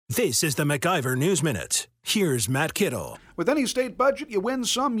This is the MacIver News Minute. Here's Matt Kittle. With any state budget, you win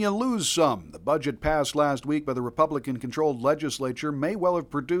some, you lose some. The budget passed last week by the Republican-controlled legislature may well have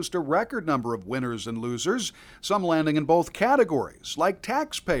produced a record number of winners and losers, some landing in both categories, like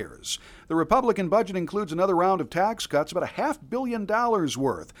taxpayers. The Republican budget includes another round of tax cuts, about $500 million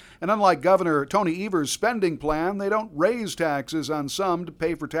worth. And unlike Governor Tony Evers' spending plan, they don't raise taxes on some to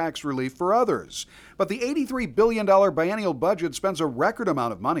pay for tax relief for others. But the $83 billion biennial budget spends a record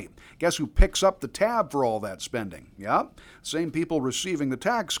amount of money. Guess who picks up the tab for all that spending? Yeah, same people receiving the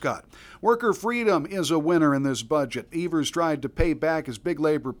tax cut. Worker freedom is a winner in this budget. Evers tried to pay back his big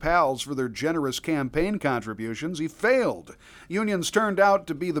labor pals for their generous campaign contributions. He failed. Unions turned out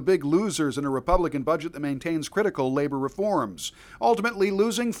to be the big losers in a Republican budget that maintains critical labor reforms, ultimately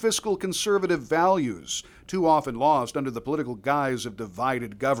losing fiscal conservative values, too often lost under the political guise of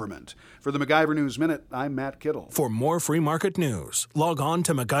divided government. For the MacIver News Minute, I'm Matt Kittle. For more free market news, log on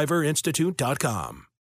to MacIverInstitute.com.